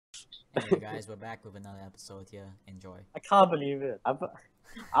Hey guys, we're back with another episode here. Enjoy. I can't believe it.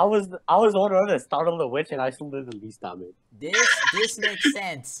 I was one that startled the witch and I still did the least damage. This makes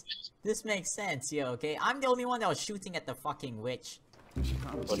sense. This makes sense here, okay? I'm the only one that was shooting at the fucking witch.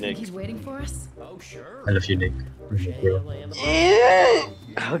 Oh, Nick. He's waiting for us. Oh, sure. I love you, Nick.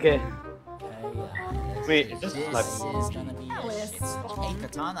 Okay. Wait, is this This like... is gonna be a shit. Hey,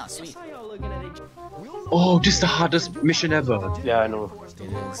 katana, sweet. Oh, this is the hardest mission ever. Yeah, I know. It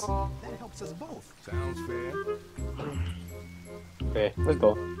is. That helps us both. Sounds fair. Okay, let's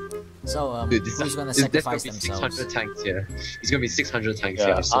go. So, Dude, who's gonna there's sacrifice gonna be themselves? 600 tanks here. It's gonna be 600 tanks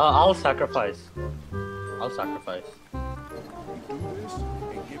Yeah, here. So. I'll sacrifice. I'll sacrifice.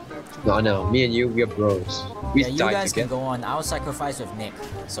 No, me and you, we are bros. We Yeah, you died guys can together. go on. I'll sacrifice with Nick,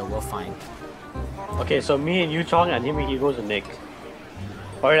 so we're fine. Okay, so me and you, Chong, and him, he goes to Nick.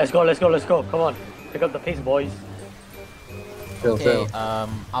 Alright, let's go. Come on. Pick up the pace, boys. Okay,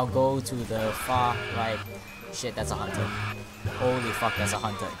 I'll go to the far right. Shit, that's a hunter. Holy fuck, that's a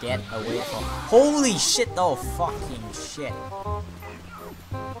hunter. Get away from... Holy shit, though! Fucking shit.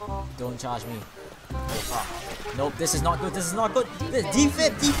 Don't charge me. Oh, fuck. Nope, this is not good, this is not good!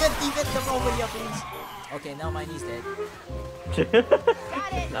 Defib, come over here, please! Okay, now my knee's dead.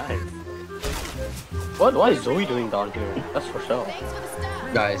 Nice. What is Zoe doing down here? That's for sure.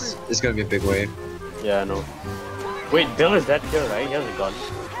 Guys, it's gonna be a big wave. Yeah, I know. Wait, Bill is dead here, right? He has a gun.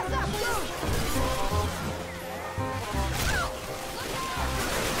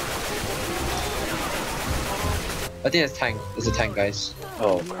 I think it's tank. It's a tank, guys.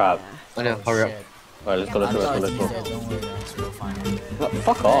 Oh, crap. I know, hurry up. Shit. Alright, let's go. I'm not dead, don't worry, guys, we'll find it.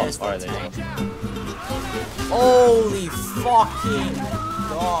 Fuck Where's off. the Alright, tank? there you go. Holy fucking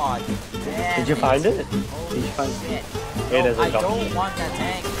god! Damn. Did you find it? Holy Did you find it? shit. Hey, No, there's a I dog. don't want that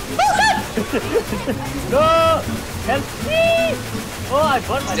tank. No! Help me! Oh, I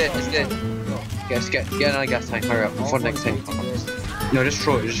burnt It's dead, myself. it's dead. Guys, get another gas tank, hurry up, before the next tank Hopefully comes. No, just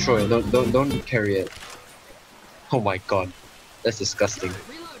throw it, don't carry it. Oh my god. That's disgusting.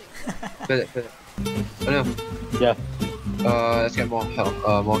 Put it. Oh no. Yeah. Let's get more help,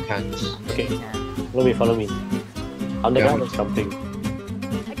 more cans. Okay, it's dead. follow me. I'm the Yeah, guy that's jumping.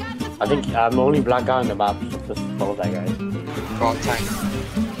 I think I'm the only black guy on the map. So just follow that guy. Oh, tank.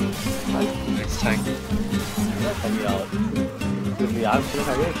 Nice tank. Help me out. Excuse me, I'm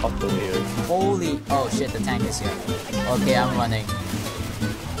getting fucked over here. Holy... Oh shit, the tank is here. Okay, I'm running.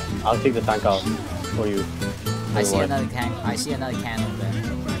 I'll take the tank out for you. I see One. another tank. I see another can over there.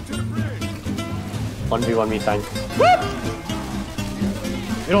 1v1 me tank.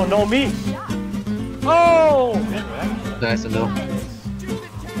 You don't know me! Oh! Nice, I know.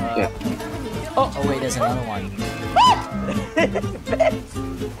 Yeah. Oh wait, there's another one.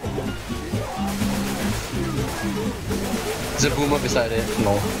 There's a boomer beside it.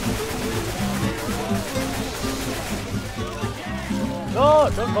 No. No,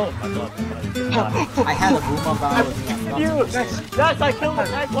 don't go! Oh my god. I had a boomer barrel with me. I forgot to You! use it. Yes, I killed the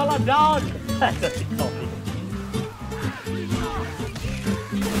tank while I'm down! That's what he told me.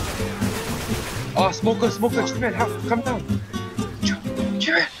 Oh, smoker, G-Man, come down.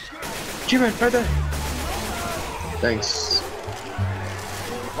 G-Man, right there. Thanks.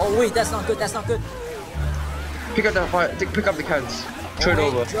 Oh wait, that's not good. That's not good. Pick up the fire, pick up the cans. Throw it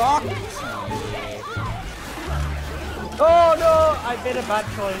Wait, over. Jock. Oh no! I made a bad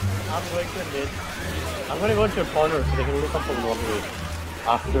choice. I'm going to mid. I'm going to go into a corner so they can look up from one way.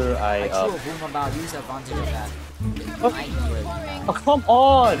 After I threw a boomer barrel. Use the advantage of that. I knew it. Oh, come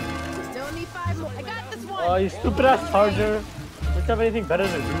on! Still need 5 more. I got this one. Oh, you stupid ass charger. Don't you have anything better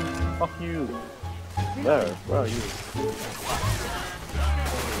to do? Fuck you. Where are you?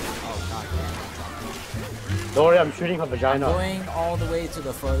 Oh god damn. Don't worry, I'm shooting her vagina. Going all the way to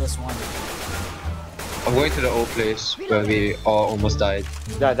the furthest one. I'm going to the old place where we all almost died.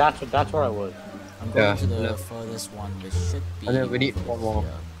 Yeah, that's where I was. I'm going Yeah, to the no. furthest one, which should be. And then we need over one more.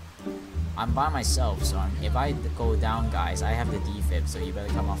 here. I'm by myself, so if I go down, guys, I have the defib, so you better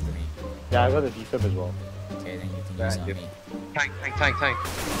come after me. Yeah, I got the defib as well. Okay, then you can Yeah, use it on you- me. Tank. Tank,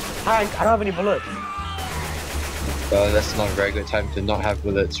 I don't have any bullets. That's not a very good time to not have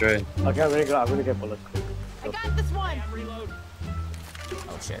bullets, right? Okay, I'm gonna get bullets quick. I got this one.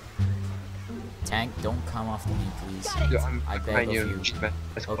 Oh shit. Tank, don't come after me, please. Yeah, I'm I beg behind of you, you. G-Man.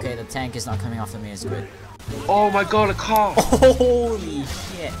 Let's go. Okay, the tank is not coming after me, it's good. Oh my god, a car! Holy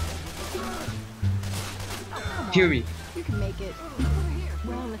shit! Hear me. You can make it.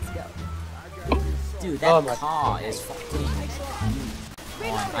 Well, let's go. Dude, Oh that my car is fucking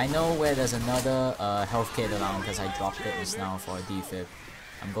on. I know where there's another health kit around because I dropped it just now for a defib.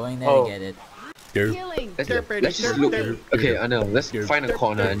 I'm going there Oh. to get it. Healing. Let's just look. Okay, I know. Let's find a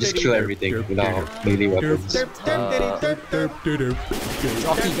corner and just kill everything without melee weapons. Jockey,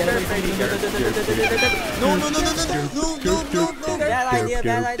 get away from me. No. Bad idea.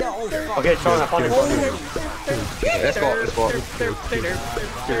 Oh, fuck. Okay, Chong, I found it. Let's go.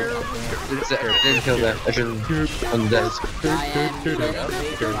 I didn't kill them. I shouldn't on that. I am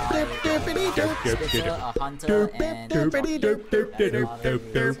Spitter, a hunter, and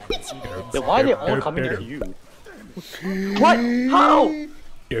Then why are they all coming to you? What? How?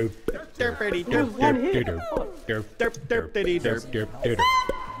 There's one hit.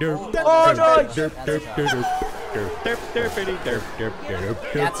 Oh no!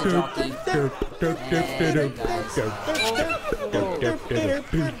 that's a jockey.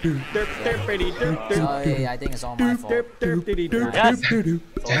 Sorry, I think it's all my fault. Yes.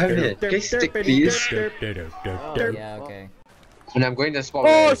 Damn it! Can you stick please? Yeah, okay. And I'm going to spot.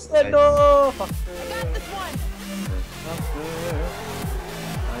 Oh shit! No!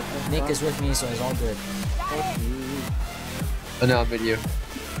 Nick is with me, so it's all good. Oh no, I'm with you. I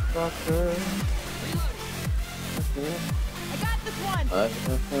got this one. Oh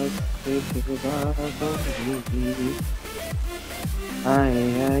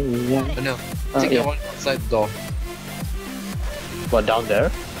no, take the one outside the door. What, down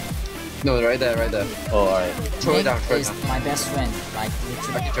there? No, right there. Oh, alright. Throw it Nick down. is my best friend, like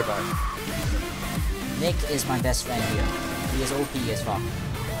literally. Get your back. Nick is my best friend here. He is OP as fuck.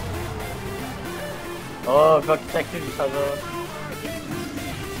 Oh, we got protected each other.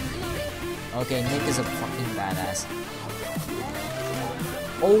 Okay, Nick is a fucking badass.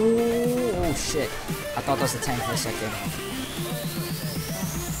 Oh shit. I thought that was the tank for a second.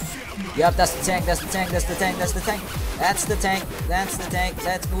 Yep, that's the tank. That's the tank. Let's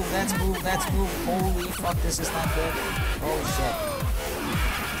move. Holy fuck, this is not good. Oh shit.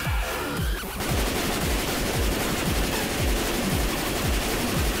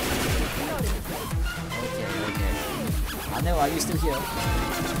 Okay. I know, are you still here?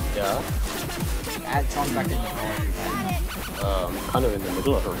 Yeah. Add Chong back in the car. Kind of in the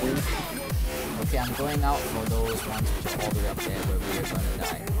middle of something. Okay, I'm going out for those ones which is all the way up there where we are gonna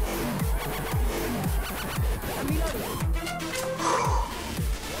die.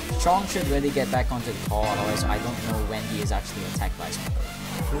 Chong should really get back onto the car, otherwise I don't know when he is actually attacked by Smoker.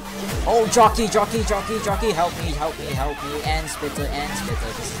 Oh, jockey, help me, and spitter,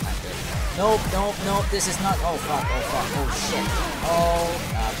 this is not good. Nope, this is not, oh fuck, oh shit. Oh,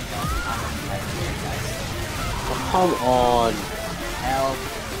 no, I'm right here, guys. Oh, come on. Help.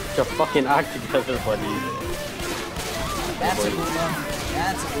 Get your fucking act together, buddy. That's a boomer.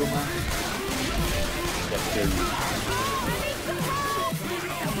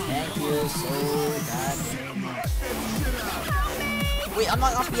 Thank you so goddamn much. Wait, I'm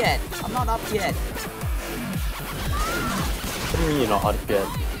not up yet. What do you mean you're not up yet?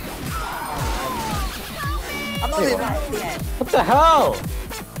 I'm not even up yet. What the hell?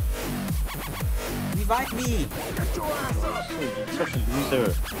 Revive me. You're such a loser.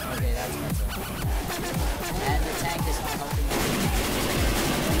 Okay, that's better. And the tank is not helping me.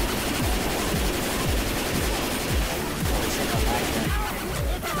 Oh shit, I lagged there.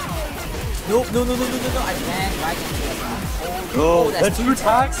 Nope, no, I ran right into it. Oh, that's two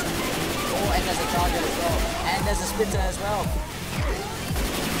tanks. Oh, and there's a charger as well. And there's a splitter as well.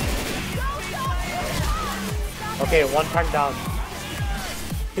 Okay, one tank down.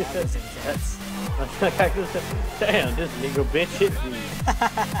 That was intense. Damn, this nigga bitch hit me.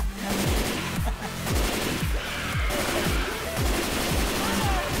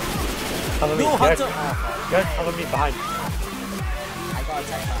 Cover me, No, Derp. Hunter! Derp, cover me behind. I got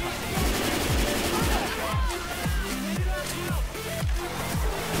attacked by Hunter.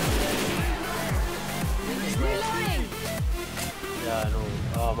 Reloading. Yeah, I know.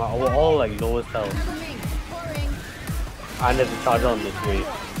 We're all like lowest health. Pouring. And there's a charger on this way.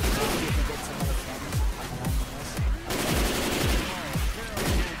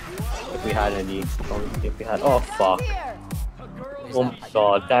 If we had any. If we had. Oh fuck. Here. Oh my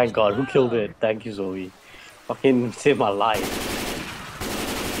god, thank god. Who killed it? Thank you, Zoe. Fucking saved my life.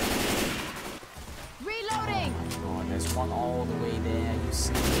 Reloading. Oh, there's one all the way there. You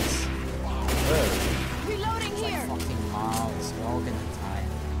see this? Where? Reloading here. Fucking miles. We're all gonna die.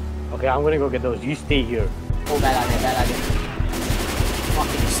 Okay, I'm gonna go get those. You stay here. Oh, bad idea.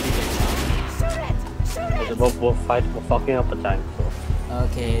 Fucking stupid child. Shoot it. We're fucking up a tank. So.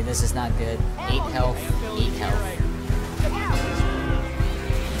 Okay, this is not good. 8 health.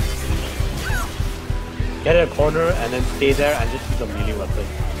 Get in a corner and then stay there and just use a melee weapon.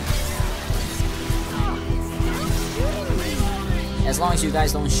 As long as you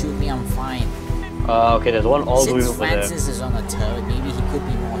guys don't shoot me, I'm fine. Okay, there's one all the way Since over there. Francis is on a turret, maybe he could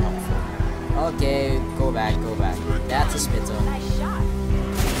be more helpful. Okay, go back, go back. That's a spitter. Nice shot.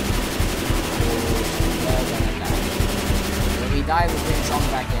 We're gonna die. When we die, we bring Chong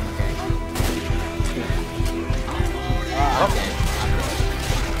back in, okay? Okay. I'm dead.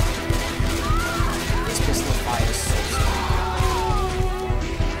 This pistol fires so slow.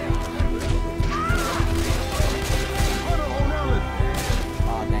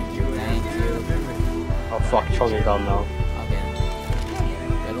 Oh, thank you, thank you. Oh fuck, Chong is down now. Okay.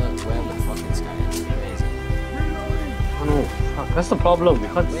 Where the fuck this guy is? Where is he? Oh no, fuck, that's the problem. We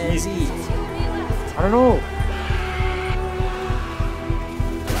can't Where is see. he? I don't know.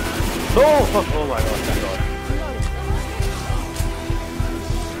 No! Fuck! Oh my god, thank god.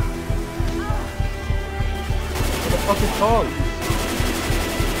 What the fuck is Chong?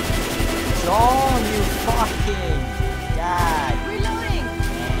 Chong, you fucking god. Reloading.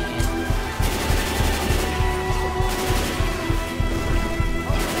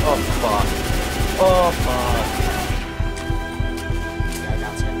 Oh fuck. Oh fuck. Yeah,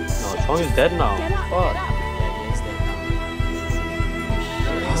 that's him. No, Chong is dead now. Get up, Fuck. get up. Yeah, he is dead now.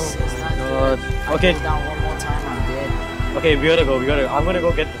 It's not God. good. I Okay. go down one more time, I'm dead. Okay, we gotta go, I'm gonna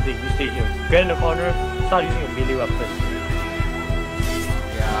go get the thing, you stay here. Get in the corner, start using a melee weapon.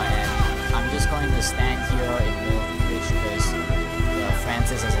 Yeah, and I'm just going to stand here in Milky Fish because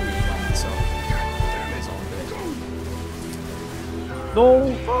Francis has a minigun, so it's all good. No,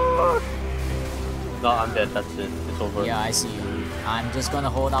 fuck! No, I'm dead, that's it, it's over. Yeah, I see you. I'm just gonna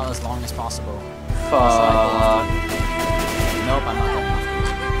hold out as long as possible. Fuck. Nope, I'm not going to.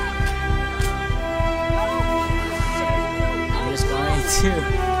 I'm just going to.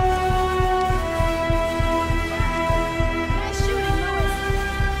 Nice shooting, Lewis.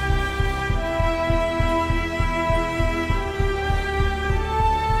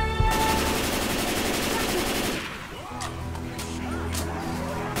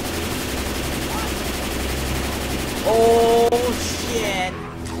 Oh shit!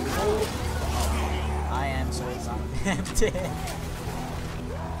 Oh. I am so exhausted. I'm dead.